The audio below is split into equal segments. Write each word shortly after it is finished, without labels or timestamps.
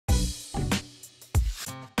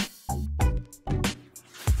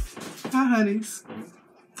Hi, honeys.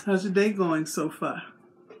 How's your day going so far?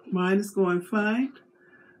 Mine is going fine.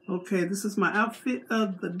 Okay, this is my outfit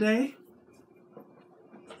of the day.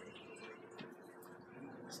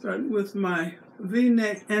 Starting with my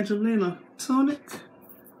V-neck Angelina Tunic.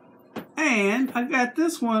 And I got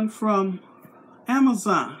this one from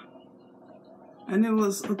Amazon. And it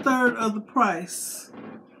was a third of the price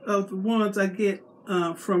of the ones I get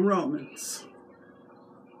from ROAMAN'S.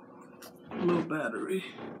 Low battery.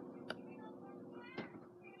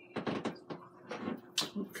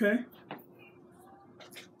 Okay.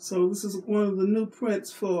 So this is one of the new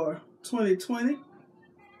prints for 2020.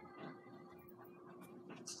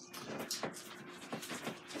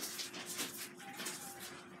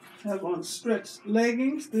 I have on stretched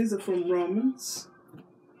leggings. These are from ROAMAN'S.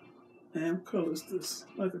 And what color is this?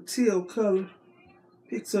 Like a teal color.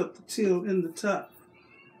 Picks up the teal in the top.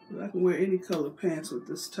 But I can wear any color pants with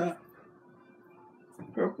this top.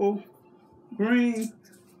 Purple, green,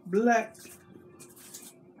 black.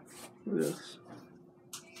 What else?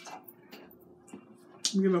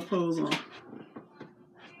 Let me get my clothes on.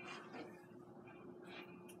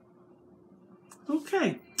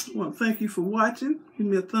 Okay. I want to thank you for watching. Give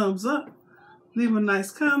me a thumbs up. Leave a nice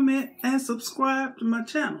comment and subscribe to my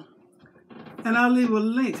channel. And I'll leave a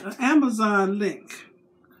link, an Amazon link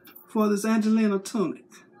for this Angelina Tunic.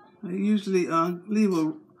 I usually leave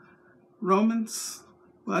a ROAMAN'S.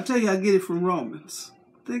 Well, I tell you I get it from ROAMAN'S.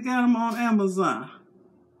 They got them on Amazon.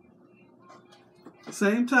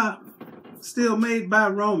 Same top. Still made by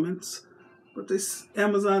ROAMAN'S. But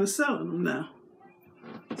Amazon is selling them now.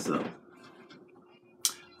 So,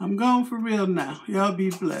 I'm gone for real now. Y'all be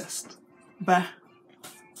blessed. Bye.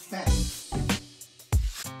 Bye.